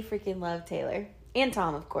 so we freaking love Taylor. And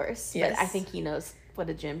Tom, of course. Yes. But I think he knows what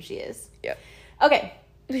a gem she is. Yep. Okay.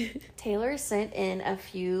 Taylor sent in a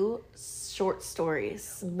few short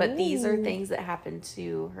stories. Ooh. But these are things that happened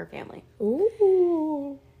to her family.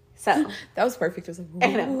 Ooh. So. That was perfect. It was like,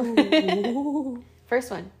 I know.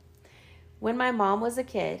 First one. When my mom was a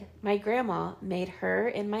kid, my grandma made her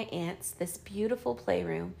and my aunts this beautiful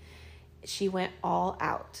playroom. She went all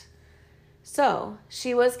out. So,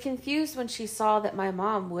 she was confused when she saw that my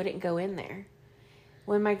mom wouldn't go in there.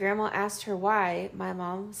 When my grandma asked her why, my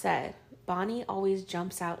mom said, Bonnie always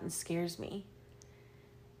jumps out and scares me.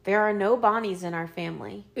 There are no Bonnies in our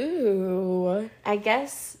family. Ooh. I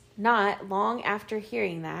guess not long after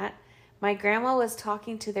hearing that, my grandma was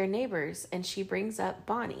talking to their neighbors and she brings up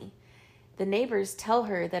Bonnie. The neighbors tell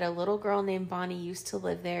her that a little girl named Bonnie used to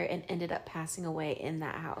live there and ended up passing away in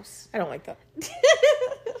that house. I don't like that.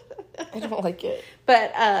 I don't like it.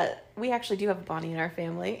 But we actually do have a Bonnie in our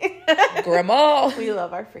family. Grandma. We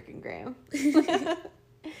love our freaking Gram.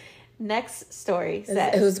 Next story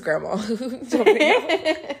says... It was grandma. Told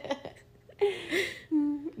me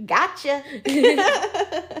Gotcha.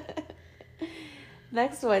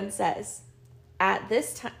 Next one says, at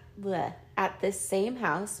this same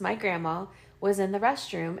house, my grandma was in the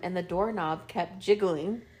restroom and the doorknob kept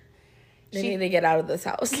jiggling. They need to get out of this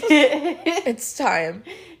house. It's time.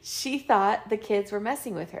 She thought the kids were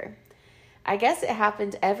messing with her. I guess it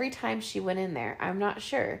happened every time she went in there. I'm not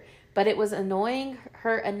sure. But it was annoying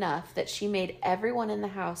her enough that she made everyone in the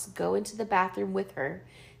house go into the bathroom with her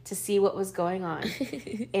to see what was going on.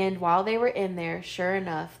 And while they were in there, sure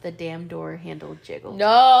enough, the damn door handle jiggled.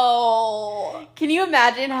 No. Can you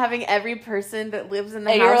imagine having every person that lives in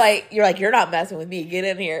the house? You're not messing with me. Get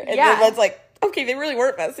in here. And then it's like, okay, they really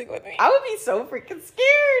weren't messing with me. I would be so freaking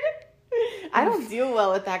scared. I don't deal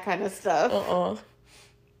well with that kind of stuff.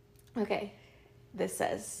 Okay. This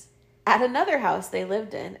says, at another house they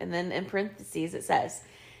lived in, and then in parentheses it says,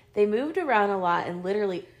 they moved around a lot and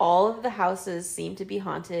literally all of the houses seem to be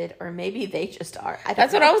haunted, or maybe they just are.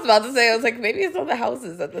 That's what I was about to say. I was like, maybe it's all the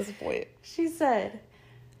houses at this point. She said,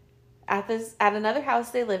 at another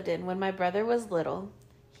house they lived in, when my brother was little,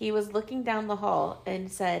 he was looking down the hall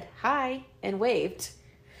and said, hi, and waved.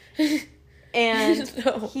 And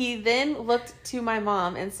he then looked to my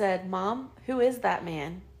mom and said, Mom, who is that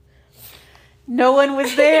man? No one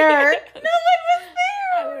was there.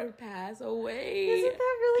 I would pass away. Isn't that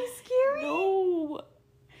really scary? No.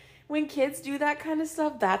 When kids do that kind of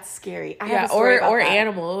stuff, that's scary. Or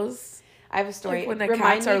animals. I have a story. Like when the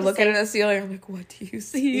cats are looking at the ceiling, I'm like, what do you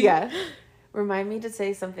see? Yeah. Remind me to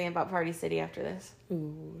say something about Party City after this.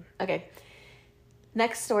 Ooh. Okay.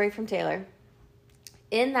 Next story from Taylor.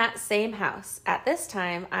 In that same house, at this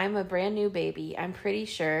time, I'm a brand new baby, I'm pretty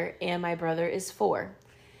sure, and my brother is 4.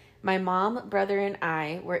 My mom, brother, and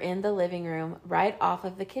I were in the living room right off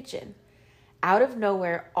of the kitchen. Out of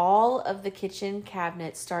nowhere, all of the kitchen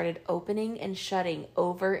cabinets started opening and shutting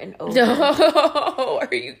over and over. No,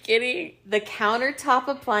 are you kidding? The countertop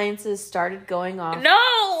appliances started going off.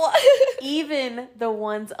 No! Even the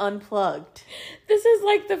ones unplugged. This is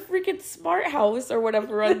like the freaking smart house or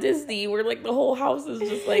whatever on Disney where like the whole house is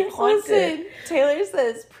just like haunted. Listen, Taylor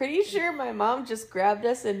says, pretty sure my mom just grabbed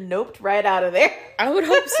us and noped right out of there. I would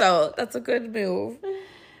hope so. That's a good move.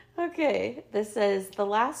 Okay, this says, the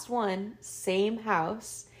last one, same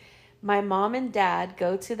house. My mom and dad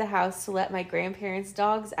go to the house to let my grandparents'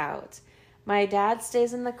 dogs out. My dad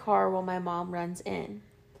stays in the car while my mom runs in.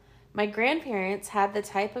 My grandparents had the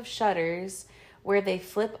type of shutters where they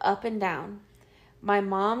flip up and down. My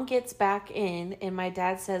mom gets back in and my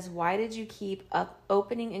dad says, why did you keep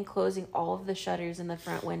opening and closing all of the shutters in the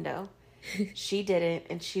front window? She didn't,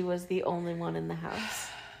 and she was the only one in the house.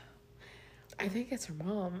 I think it's her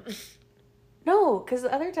mom. No, because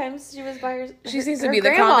the other times she was by her. She seems to be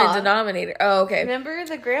the common denominator. Oh, okay. Remember,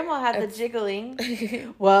 the grandma had the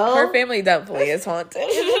jiggling. Well, her family definitely is haunted.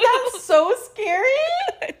 Isn't that so scary?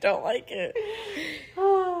 I don't like it.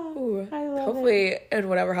 Oh, I love Hopefully, in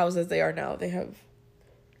whatever houses they are now, they have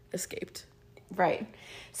escaped. Right.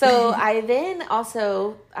 So I then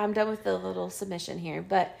also, I'm done with the little submission here,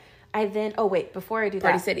 but I then, before I do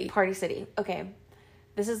Party that. City. Party City. Okay.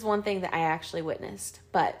 This is one thing that I actually witnessed,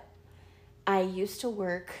 but I used to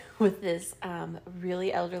work with this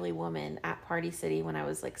really elderly woman at Party City when I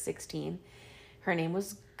was like 16. Her name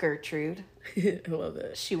was Gertrude. I love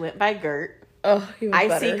it. She went by Gert. Oh, even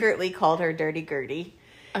better. I secretly called her Dirty Gertie.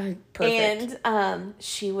 Perfect. And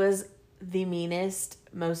she was the meanest,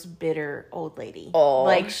 most bitter old lady. Oh.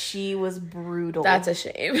 Like, she was brutal. That's a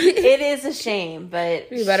shame. It is a shame, but... It'd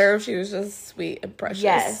be better if she was just sweet and precious.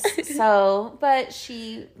 Yes. So, but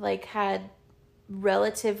she, like, had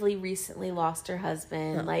relatively recently lost her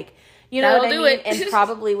husband. Oh. Like, you know what I mean? It. And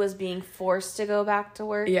probably was being forced to go back to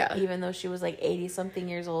work. Yeah. Even though she was, like, 80-something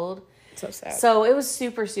years old. So sad. So it was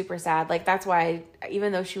super, super sad. Like, that's why,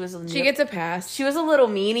 even though she gets a pass. She was a little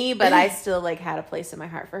meanie, but I still, like, had a place in my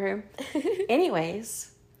heart for her.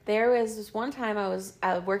 Anyways, there was this one time I was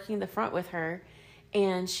working the front with her,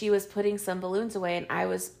 and she was putting some balloons away, and I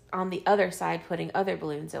was on the other side putting other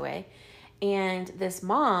balloons away. And this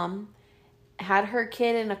mom had her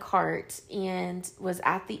kid in a cart and was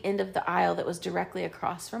at the end of the aisle that was directly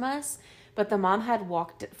across from us. But the mom had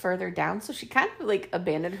walked further down, so she kind of, like,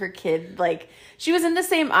 abandoned her kid. Like, she was in the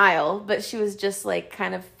same aisle, but she was just, like,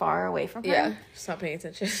 kind of far away from her. Yeah, just not paying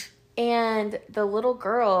attention. And the little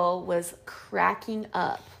girl was cracking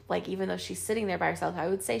up. Like, even though she's sitting there by herself, I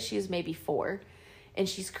would say she was maybe 4. And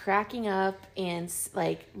she's cracking up and,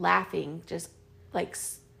 like, laughing, just, like,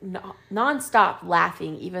 nonstop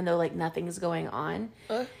laughing, even though, like, nothing's going on.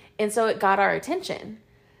 And so it got our attention.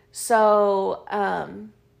 So,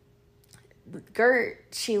 Gert,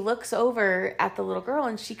 she looks over at the little girl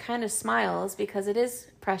and she kind of smiles because it is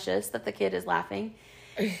precious that the kid is laughing.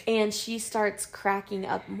 And she starts cracking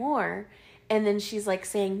up more. And then she's like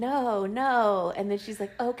saying, no, no. And then she's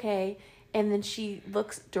like, okay. And then she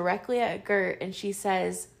looks directly at Gert and she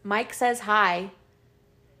says, Mike says hi.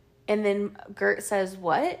 And then Gert says,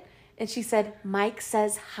 what? And she said, Mike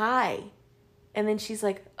says hi. And then she's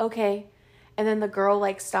like, okay. And then the girl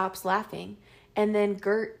like stops laughing. And then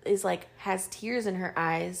Gert is like, has tears in her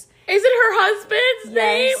eyes. Is it her husband's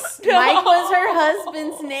name? No. Mike was her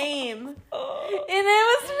husband's name. And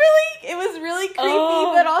it was really creepy,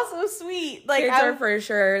 but also sweet. Like, kids are for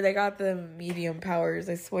sure. They got the medium powers,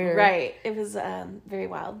 I swear. Right. It was very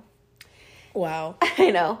wild. Wow.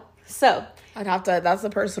 I know. So I'd have to, that's a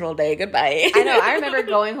personal day. Goodbye. I know. I remember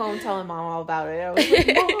going home telling Mom all about it. I was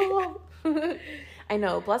like, Mom. I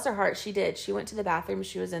know. Bless her heart. She did. She went to the bathroom.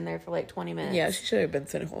 She was in there for like 20 minutes. Yeah, she should have been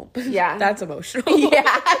sent home. Yeah. That's emotional.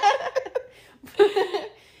 Yeah.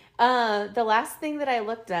 The last thing that I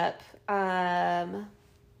looked up, have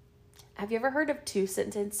you ever heard of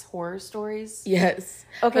 2-sentence horror stories? Yes.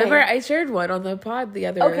 Okay. Remember, I shared one on the pod the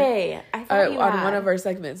other Okay. I thought you on had. one of our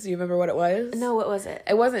segments. Do you remember what it was? No, what was it?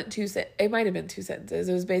 It wasn't it might have been 2 sentences.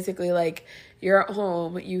 It was basically like, you're at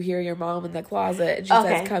home, you hear your mom in the closet, and she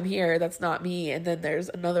says, come here, that's not me. And then there's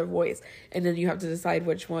another voice. And then you have to decide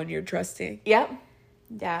which one you're trusting. Yep.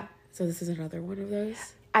 Yeah. So this is another one of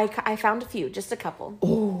those? I found a few, just a couple.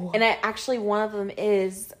 Oh. And actually one of them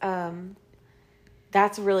is,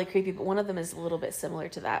 that's really creepy, but one of them is a little bit similar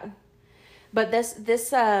to that. But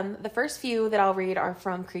the first few that I'll read are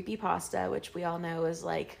from Creepypasta, which we all know is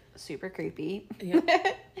like super creepy. Yeah.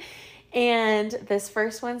 And this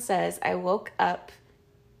first one says, I woke up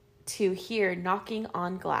to hear knocking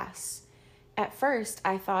on glass. At first,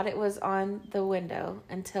 I thought it was on the window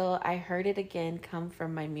until I heard it again come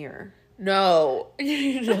from my mirror. No.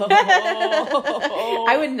 No.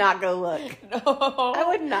 I would not go look. No. I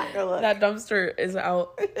would not go look. That dumpster is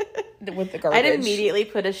out with the garbage. I'd immediately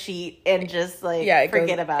put a sheet and just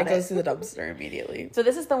forget about it. It goes to the dumpster immediately. So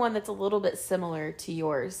this is the one that's a little bit similar to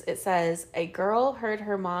yours. It says, a girl heard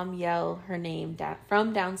her mom yell her name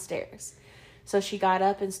from downstairs. So she got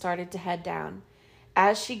up and started to head down.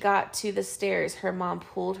 As she got to the stairs, her mom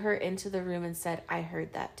pulled her into the room and said, I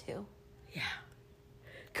heard that too. Yeah.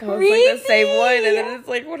 Creepy. It's like the same one, and then it's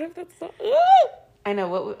like, what if that's not? I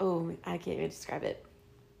know I can't even describe it.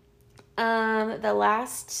 The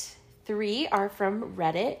last 3 are from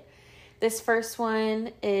Reddit. This first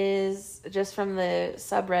one is just from the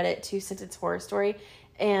subreddit 2-sentence horror story,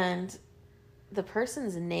 and the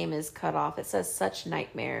person's name is cut off. It says such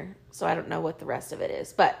nightmare, so I don't know what the rest of it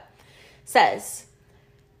is, but says,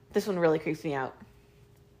 this one really creeps me out.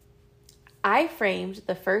 I framed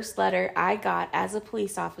the first letter I got as a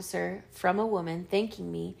police officer from a woman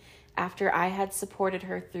thanking me after I had supported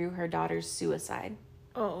her through her daughter's suicide.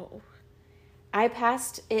 Oh. I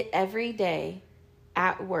passed it every day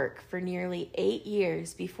at work for nearly 8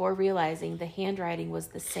 years before realizing the handwriting was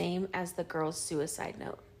the same as the girl's suicide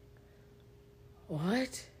note.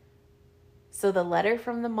 What? So the letter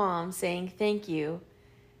from the mom saying thank you,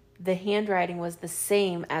 the handwriting was the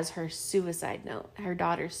same as her suicide note, her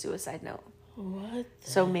daughter's suicide note. What?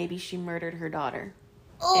 So maybe she murdered her daughter.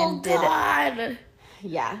 Oh, and did God. It.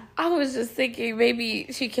 Yeah. I was just thinking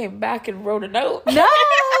maybe she came back and wrote a note. No!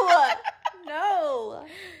 No!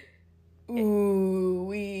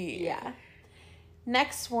 Ooh, Yeah.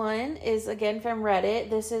 Next one is again from Reddit.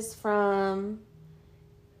 This is from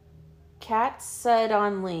Cat Said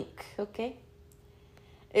on Link. Okay.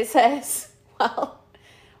 It says,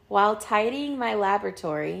 while tidying my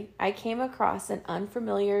laboratory, I came across an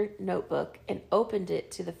unfamiliar notebook and opened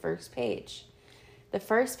it to the first page. The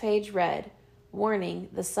first page read, warning,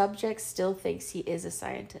 the subject still thinks he is a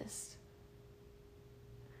scientist.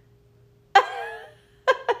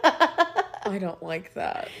 I don't like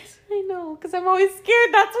that. I know, because I'm always scared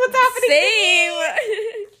that's what's happening. Same.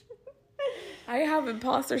 I have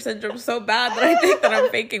imposter syndrome so bad that I think that I'm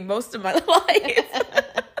faking most of my life.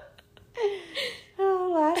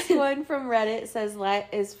 Last one from Reddit says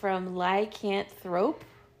is from Lycanthrope.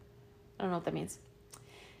 I don't know what that means.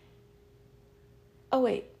 Oh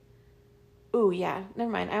wait. Ooh, yeah.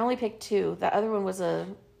 Never mind. I only picked 2. The other one was a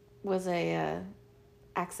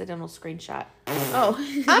accidental screenshot. Oh,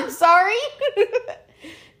 I'm sorry.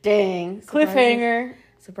 Dang. Cliffhanger.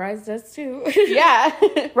 Surprised us too. Yeah.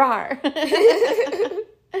 Rawr.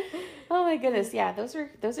 Oh my goodness. Yeah, those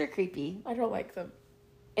are creepy. I don't like them.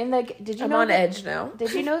 And did you I'm know on edge now.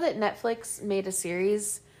 Did you know that Netflix made a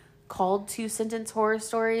series called 2-Sentence Horror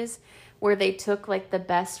Stories where they took like the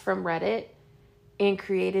best from Reddit and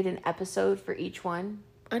created an episode for each one.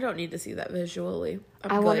 I don't need to see that visually.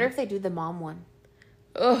 I wonder if they do the mom one.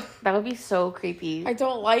 Ugh. That would be so creepy. I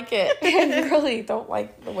don't like it. I really don't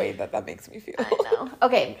like the way that makes me feel. I know.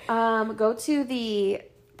 Okay, go to the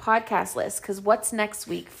podcast list, because what's next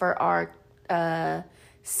week for our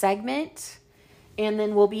segment, and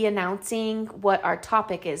then we'll be announcing what our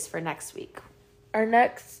topic is for next week. Our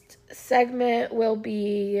next segment will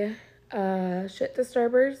be Shit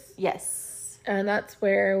Disturbers. Yes. And that's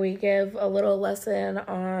where we give a little lesson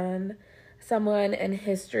on someone in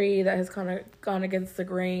history that has kind of gone against the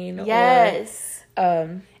grain. Yes.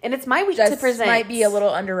 Or, and it's my week to present. Might be a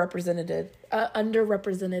little underrepresented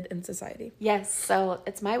in society. Yes, so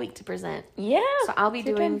it's my week to present. Yeah. So I'll be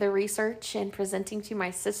doing the research and presenting to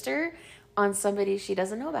my sister on somebody she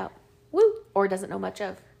doesn't know about. Woo. Or doesn't know much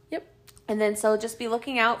of. Yep. And then so just be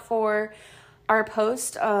looking out for our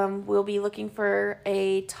post. We'll be looking for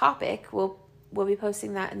a topic. We'll be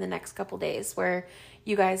posting that in the next couple days, where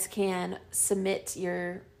you guys can submit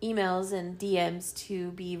your emails and DMs to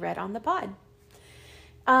be read on the pod.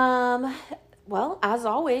 Well, as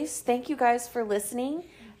always, thank you guys for listening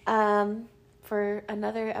for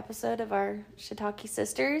another episode of our Shiitake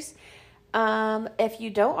Sisters. If you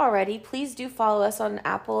don't already, please do follow us on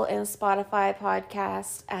Apple and Spotify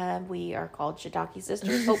podcasts. We are called Shiitake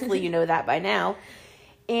Sisters. Hopefully you know that by now.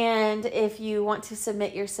 And if you want to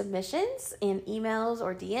submit your submissions in emails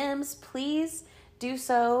or DMs, please do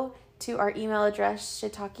so to our email address,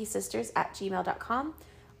 shiitakesisters@gmail.com,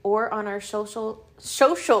 or on our social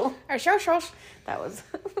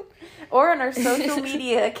or on our social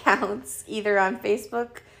media accounts, either on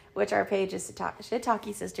Facebook, which our page is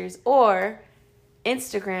Shiitake Sisters, or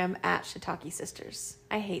Instagram @Shiitake Sisters.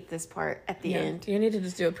 I hate this part at the end. You need to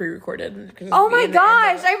just do a pre-recorded. Oh my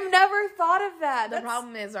gosh, I've never thought of that. The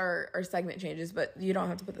problem is our segment changes, but you don't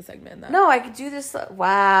have to put the segment in that. No, I could do this.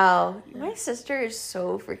 Wow. My sister is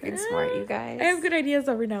so freaking smart, you guys. I have good ideas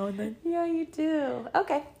every now and then. Yeah, you do.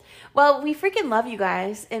 Okay. Well, we freaking love you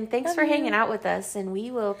guys, and thanks for hanging out with us, and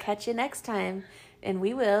we will catch you next time, and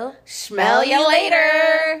we will smell you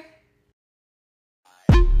later.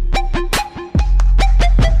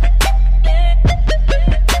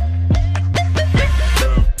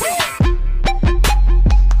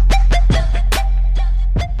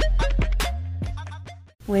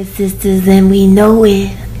 We're sisters and we know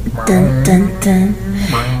it. Dun dun dun.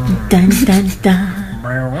 Dun dun dun.